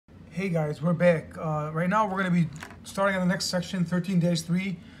Hey guys, we're back. Right now we're going to be starting on the next section,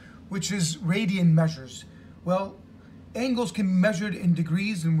 13-3, which is radian measures. Well, angles can be measured in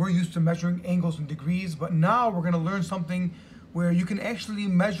degrees, and we're used to measuring angles in degrees, but now we're going to learn something where you can actually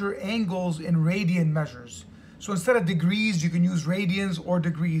measure angles in radian measures. So instead of degrees, you can use radians or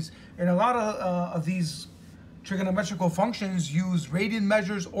degrees. And a lot of these trigonometrical functions use radian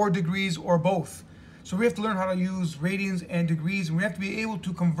measures or degrees or both. So we have to learn how to use radians and degrees, and we have to be able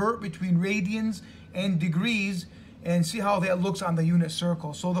to convert between radians and degrees and see how that looks on the unit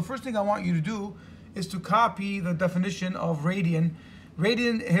circle. So the first thing I want you to do is to copy the definition of radian.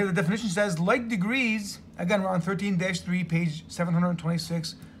 Radian, here the definition says, like degrees, again we're on 13-3, page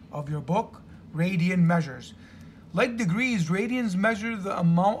 726 of your book, Radian Measures. Like degrees, radians measure the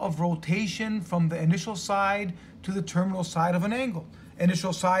amount of rotation from the initial side to the terminal side of an angle.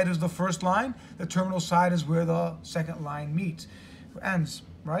 Initial side is the first line. The terminal side is where the second line meets, ends,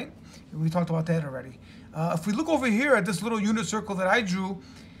 right? We talked about that already. If we look over here at this little unit circle that I drew,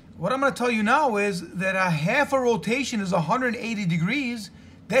 what I'm going to tell you now is that a half a rotation is 180 degrees.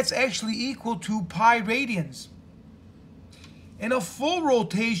 That's actually equal to pi radians. And a full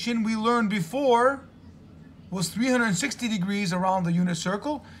rotation, we learned before, was 360 degrees around the unit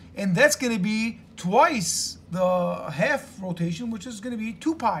circle, and that's going to be twice the half rotation, which is going to be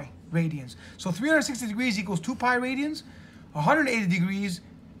 2 pi radians. So 360 degrees equals 2 pi radians, 180 degrees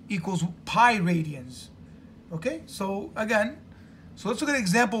equals pi radians. Okay, so again, so let's look at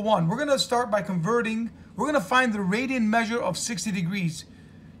example 1. We're going to start by converting, we're going to find the radian measure of 60 degrees.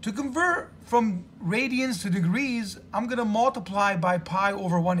 To convert from radians to degrees, I'm going to multiply by pi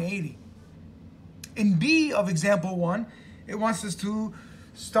over 180. In B of example 1, it wants us to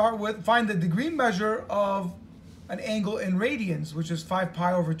start with, find the degree measure of an angle in radians, which is 5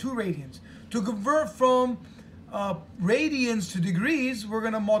 pi over 2 radians. To convert from radians to degrees, we're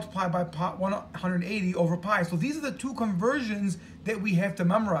going to multiply by 180 over pi. So these are the two conversions that we have to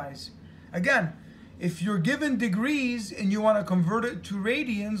memorize. Again, if you're given degrees and you want to convert it to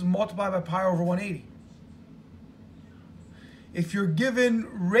radians, multiply by pi over 180. If you're given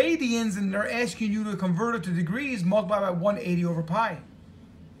radians and they're asking you to convert it to degrees, multiply by 180 over pi.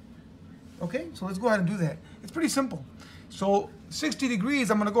 Okay, so let's go ahead and do that. It's pretty simple. So 60 degrees,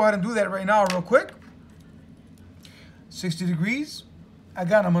 I'm going to go ahead and do that right now real quick. 60 degrees.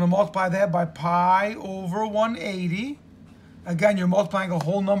 Again, I'm going to multiply that by pi over 180. Again, you're multiplying a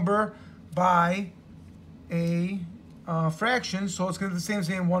whole number by a fraction, so it's going to be the same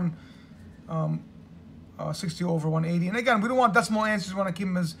 60 over 180. And again, we don't want decimal answers. We want to keep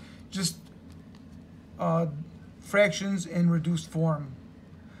them as just fractions in reduced form.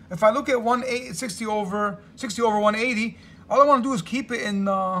 If I look at 60 over 180, all I want to do is keep it in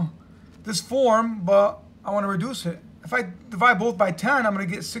this form, but I want to reduce it. If I divide both by 10, I'm going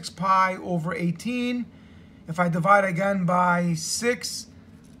to get 6 pi over 18. If I divide again by 6,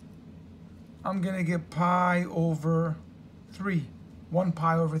 I'm going to get pi over 3. 1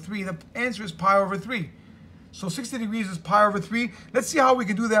 pi over 3. The answer is pi over 3. So 60 degrees is pi over 3. Let's see how we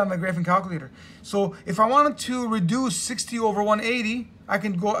can do that on the graphing calculator. So if I wanted to reduce 60 over 180, I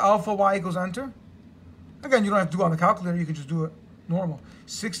can go alpha y equals enter. Again, you don't have to do it on the calculator. You can just do it normal.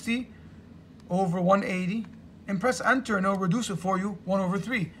 60 over 180. And press enter and it'll reduce it for you, 1 over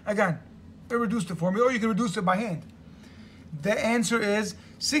 3. Again, it reduced it for me, or you can reduce it by hand. The answer is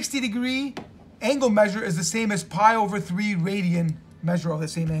 60 degree angle measure is the same as pi over 3 radian measure of the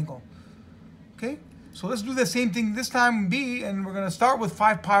same angle. Okay? So let's do the same thing this time in B, and we're going to start with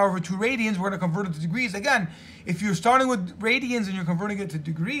 5 pi over 2 radians. We're going to convert it to degrees. Again, if you're starting with radians and you're converting it to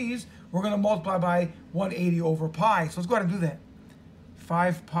degrees, we're going to multiply by 180 over pi. So let's go ahead and do that.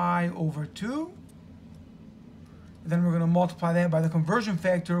 5 pi over 2. Then we're going to multiply that by the conversion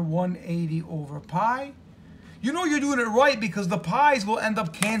factor, 180 over pi. You know you're doing it right because the pi's will end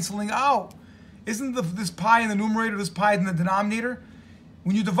up canceling out. Isn't this pi in the numerator, this pi in the denominator?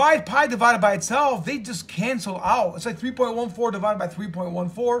 When you divide pi divided by itself, they just cancel out. It's like 3.14 divided by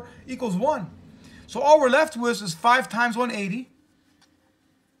 3.14 equals 1. So all we're left with is 5 times 180.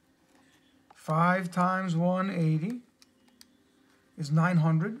 5 times 180 is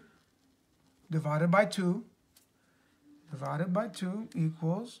 900 divided by 2. Divided by 2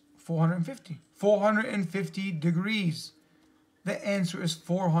 equals 450. 450 degrees. The answer is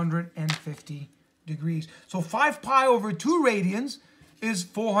 450 degrees. So 5 pi over 2 radians is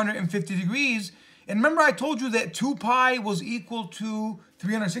 450 degrees. And remember I told you that 2 pi was equal to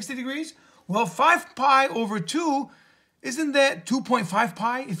 360 degrees? Well, 5 pi over 2, isn't that 2.5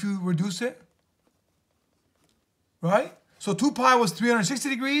 pi if you reduce it? Right? So 2 pi was 360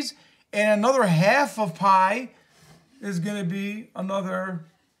 degrees, and another half of pi is going to be another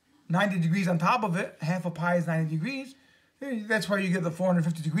 90 degrees on top of it. Half of pi is 90 degrees. That's where you get the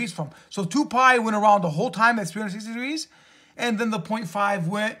 450 degrees from. So 2 pi went around the whole time, that's 360 degrees. And then the 0.5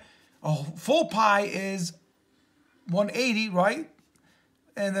 went, a full pi is 180, right?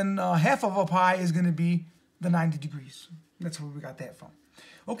 And then half of a pi is going to be the 90 degrees. That's where we got that from.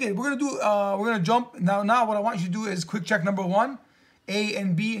 Okay, we're gonna jump now. What I want you to do is quick check number 1, A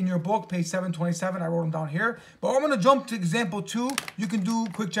and B in your book, page 727. I wrote them down here. But I'm gonna jump to example 2. You can do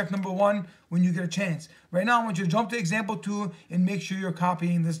quick check number 1 when you get a chance. Right now, I want you to jump to example 2 and make sure you're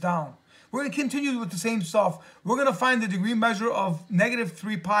copying this down. We're gonna continue with the same stuff. We're gonna find the degree measure of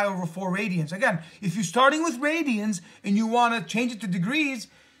 -3 pi over 4 radians. Again, if you're starting with radians and you wanna change it to degrees,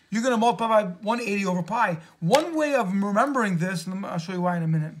 you're going to multiply by 180 over pi. One way of remembering this, and I'll show you why in a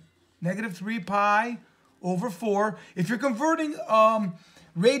minute. -3 pi over 4. If you're converting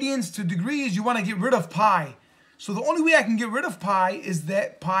radians to degrees, you want to get rid of pi. So the only way I can get rid of pi is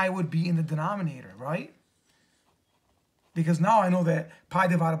that pi would be in the denominator, right? Because now I know that pi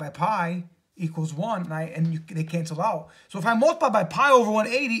divided by pi equals 1, they cancel out. So if I multiply by pi over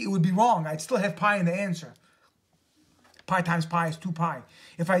 180, it would be wrong. I'd still have pi in the answer. Pi times pi is 2 pi.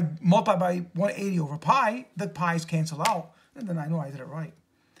 If I multiply by 180 over pi, the pi's cancel out. And then I know I did it right.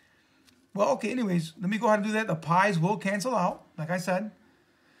 Well, okay, anyways, let me go ahead and do that. The pi's will cancel out, like I said.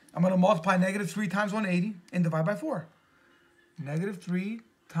 I'm going to multiply -3 times 180 and divide by 4. -3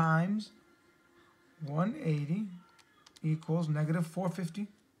 times 180 equals -450,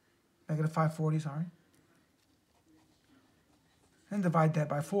 -540, sorry. And divide that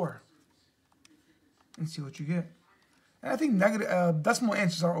by 4. And see what you get. And I think decimal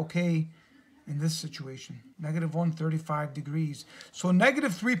answers are okay in this situation. -135 degrees. So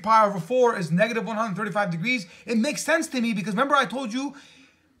 -3 pi over 4 is -135 degrees. It makes sense to me because remember I told you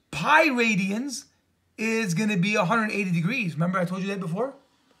pi radians is going to be 180 degrees. Remember I told you that before?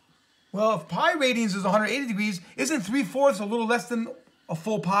 Well, if pi radians is 180 degrees, isn't 3/4 a little less than a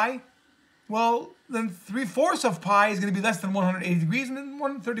full pi? Well, then 3/4 of pi is going to be less than 180 degrees, and then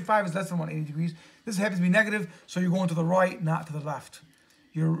 135 is less than 180 degrees. This happens to be negative, so you're going to the right, not to the left.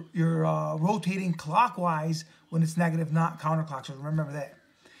 You're rotating clockwise when it's negative, not counterclockwise. So remember that.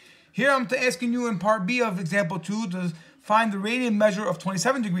 Here I'm asking you in part B of example 2 to find the radian measure of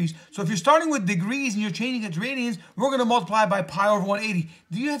 27 degrees. So if you're starting with degrees and you're changing it to radians, we're going to multiply by pi over 180.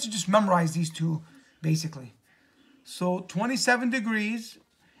 You have to just memorize these two, basically. So 27 degrees,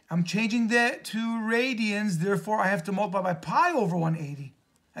 I'm changing that to radians, therefore I have to multiply by pi over 180.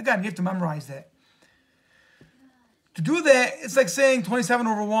 Again, you have to memorize that. To do that, it's like saying 27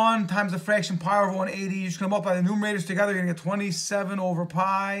 over 1 times the fraction pi over 180. You're just going to multiply the numerators together. You're going to get 27 over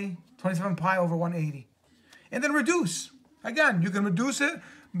pi, 27 pi over 180. And then reduce. Again, you can reduce it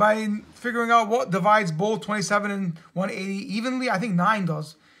by figuring out what divides both 27 and 180 evenly. I think 9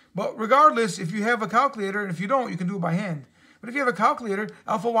 does. But regardless, if you have a calculator, and if you don't, you can do it by hand. But if you have a calculator,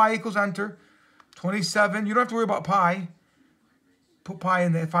 alpha y equals enter, 27. You don't have to worry about pi. Put pi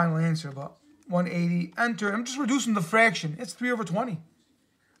in the final answer, but 180, enter. I'm just reducing the fraction. It's 3 over 20.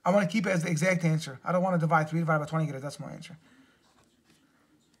 I want to keep it as the exact answer. I don't want to divide 3 divided by 20 and get a decimal answer.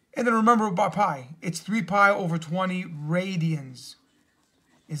 And then remember about pi. It's 3 pi over 20 radians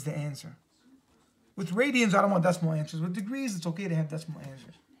is the answer. With radians, I don't want decimal answers. With degrees, it's okay to have decimal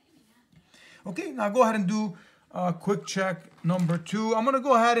answers. Okay, now go ahead and do quick check number 2. I'm going to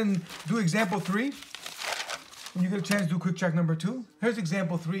go ahead and do example 3. When you get a chance to do quick check number 2. Here's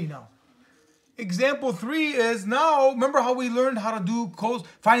example 3 now. Example 3 is now, remember how we learned how to do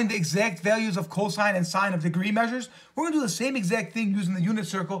finding the exact values of cosine and sine of degree measures? We're going to do the same exact thing using the unit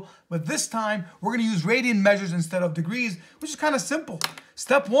circle, but this time we're going to use radian measures instead of degrees, which is kind of simple.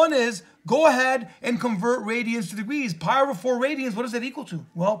 Step 1 is go ahead and convert radians to degrees. Pi over 4 radians, what does that equal to?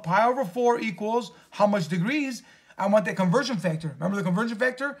 Well, pi over 4 equals how much degrees? I want that conversion factor. Remember the conversion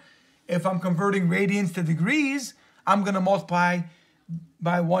factor? If I'm converting radians to degrees, I'm going to multiply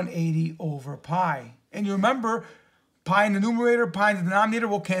by 180 over pi. And you remember, pi in the numerator, pi in the denominator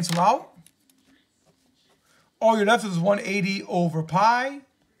will cancel out. All you're left with is 180 over pi.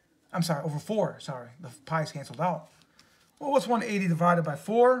 I'm sorry, over 4. Sorry, the pi is canceled out. Well, what's 180 divided by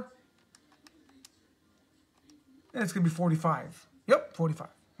 4? And it's going to be 45. Yep, 45.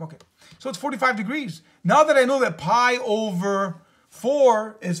 Okay, so it's 45 degrees. Now that I know that pi over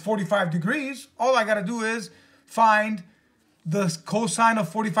 4 is 45 degrees, all I got to do is find the cosine of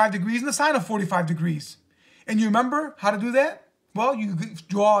 45 degrees and the sine of 45 degrees. And you remember how to do that? Well, you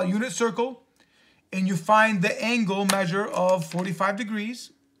draw a unit circle and you find the angle measure of 45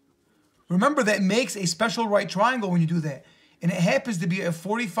 degrees. Remember, that makes a special right triangle when you do that. And it happens to be a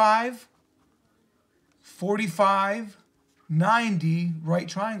 45, 45, 90 right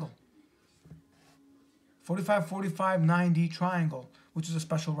triangle. 45, 45, 90 triangle, which is a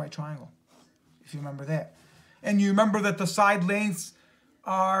special right triangle, if you remember that. And you remember that the side lengths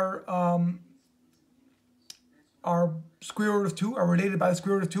are square root of 2, are related by the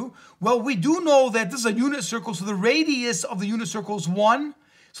square root of 2. Well, we do know that this is a unit circle, so the radius of the unit circle is 1.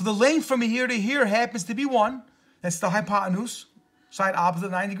 So the length from here to here happens to be 1. That's the hypotenuse, side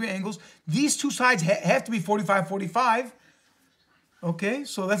opposite 90-degree angles. These two sides have to be 45, 45. Okay,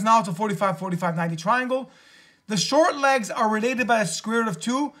 so that's now it's a 45, 45, 90 triangle. The short legs are related by the square root of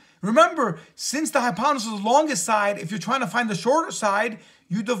 2. Remember, since the hypotenuse is the longest side, if you're trying to find the shorter side,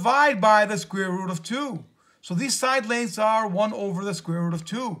 you divide by the square root of 2. So these side lengths are 1 over the square root of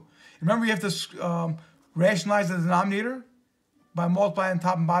 2. Remember, you have to rationalize the denominator by multiplying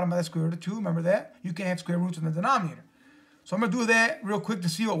top and bottom by the square root of 2. Remember that? You can't have square roots in the denominator. So I'm going to do that real quick to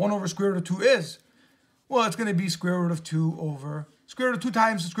see what 1 over square root of 2 is. Well, it's going to be square root of 2 over square root of 2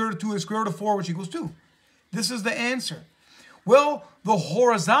 times the square root of 2 is square root of 4, which equals 2. This is the answer. Well, the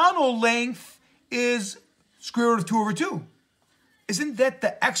horizontal length is square root of 2 over 2. Isn't that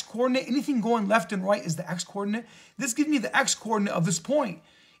the x-coordinate? Anything going left and right is the x-coordinate. This gives me the x-coordinate of this point.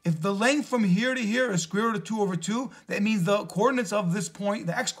 If the length from here to here is square root of 2 over 2, that means the coordinates of this point,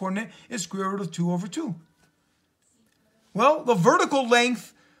 the x-coordinate, is square root of 2 over 2. Well, the vertical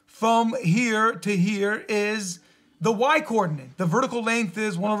length from here to here is the y-coordinate. The vertical length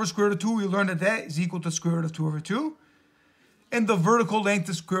is 1 over square root of 2. We learned that that is equal to square root of 2 over 2. And the vertical length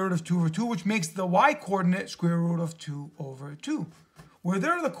is square root of 2 over 2, which makes the y-coordinate square root of 2 over 2. Where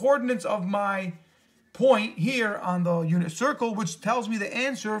there are the coordinates of my point here on the unit circle, which tells me the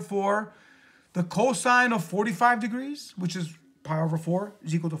answer for the cosine of 45 degrees, which is pi over 4,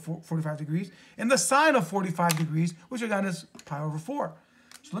 is equal to 45 degrees, and the sine of 45 degrees, which again is pi over 4.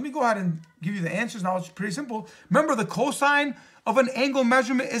 So let me go ahead and give you the answers. Now it's pretty simple. Remember, the cosine of an angle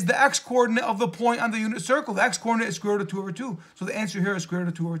measurement is the x-coordinate of the point on the unit circle. The x-coordinate is square root of 2 over 2. So the answer here is square root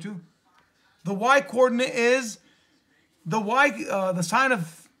of 2 over 2. The y-coordinate is the sine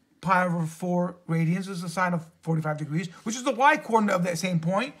of pi over 4 radians is the sine of 45 degrees, which is the y-coordinate of that same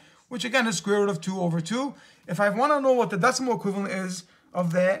point, which again is square root of 2 over 2. If I want to know what the decimal equivalent is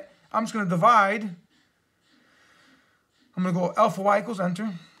of that, I'm just going to divide. I'm going to go alpha y equals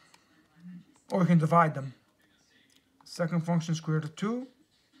enter, or we can divide them. Second function square root of 2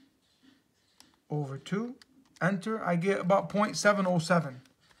 over 2, enter. I get about 0.707.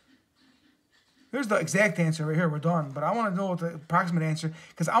 Here's the exact answer right here. We're done. But I want to know what the approximate answer,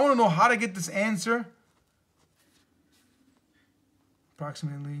 because I want to know how to get this answer.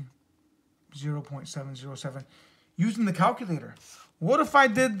 Approximately 0.707 using the calculator. What if I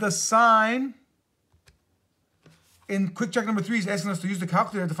did the sine? In quick check number 3 is asking us to use the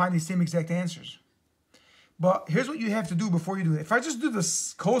calculator to find these same exact answers. But here's what you have to do before you do it. If I just do the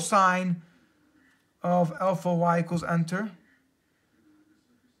cosine of alpha y equals enter,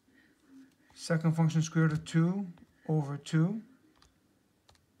 second function square root of 2 over 2,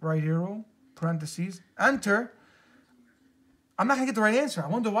 right arrow, parentheses, enter, I'm not going to get the right answer. I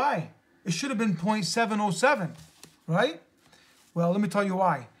wonder why. It should have been 0.707, right? Well, let me tell you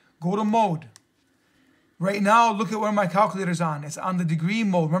why. Go to mode. Right now, look at where my calculator's on. It's on the degree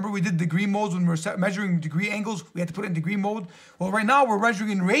mode. Remember we did degree modes when we were measuring degree angles? We had to put it in degree mode. Well, right now we're measuring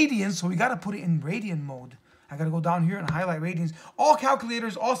in radians, so we got to put it in radian mode. I got to go down here and highlight radians. All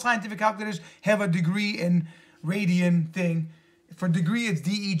calculators, all scientific calculators have a degree in radian thing. For degree, it's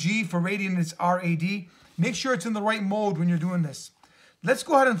DEG. For radian, it's RAD. Make sure it's in the right mode when you're doing this. Let's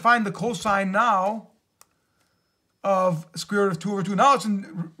go ahead and find the cosine now of square root of 2 over 2. Now it's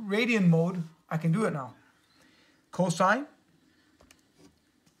in radian mode. I can do it now. Cosine,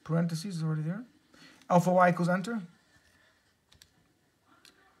 parentheses is already there. Alpha y equals enter.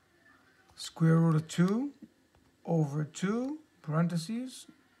 Square root of 2 over 2, parentheses,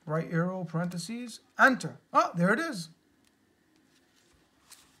 right arrow, parentheses, enter. Oh, there it is.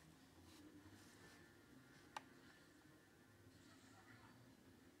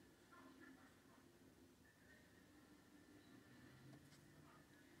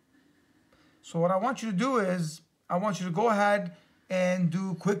 So what I want you to do is, I want you to go ahead and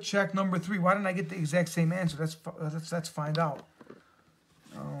do quick check number 3. Why didn't I get the exact same answer? Let's find out.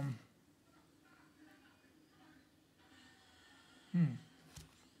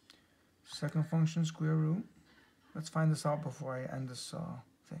 Second function square root. Let's find this out before I end this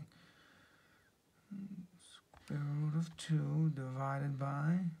thing. Square root of 2 divided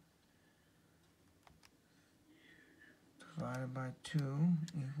by 2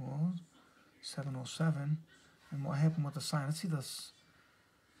 equals 707. And what happened with the sign? Let's see this.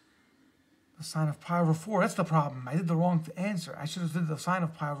 The sine of pi over 4. That's the problem. I did the wrong answer. I should have did the sine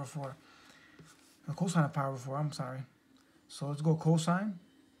of pi over 4. The cosine of pi over 4, I'm sorry. So let's go cosine.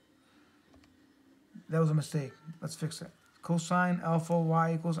 That was a mistake. Let's fix it. Cosine alpha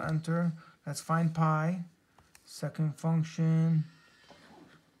y equals enter. Let's find pi. Second function,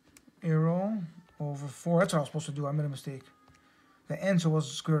 arrow over 4. That's what I was supposed to do. I made a mistake. The answer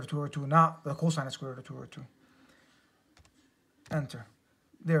was square root of 2 over 2, not the cosine of square root of 2 over 2. Enter.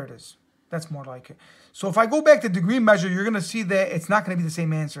 There it is. That's more like it. So if I go back to degree measure, you're going to see that it's not going to be the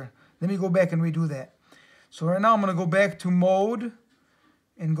same answer. Let me go back and redo that. So right now I'm going to go back to mode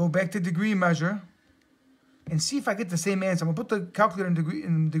and go back to degree measure and see if I get the same answer. I'm going to put the calculator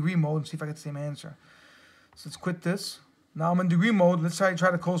in degree mode and see if I get the same answer. So let's quit this. Now I'm in degree mode. Let's try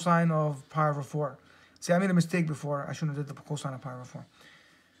the cosine of pi over 4. See, I made a mistake before. I shouldn't have did the cosine of pi over 4.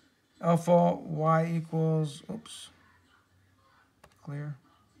 Alpha y equals, oops, clear.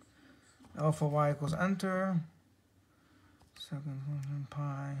 Alpha y equals enter. Second function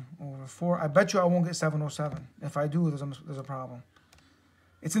pi over 4. I bet you I won't get 707. If I do, there's a problem.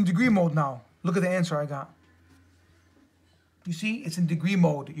 It's in degree mode now. Look at the answer I got. You see, it's in degree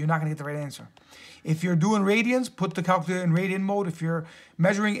mode. You're not going to get the right answer. If you're doing radians, put the calculator in radian mode. If you're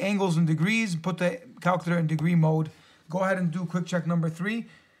measuring angles in degrees, put the calculator in degree mode. Go ahead and do quick check number 3.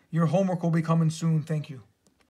 Your homework will be coming soon. Thank you.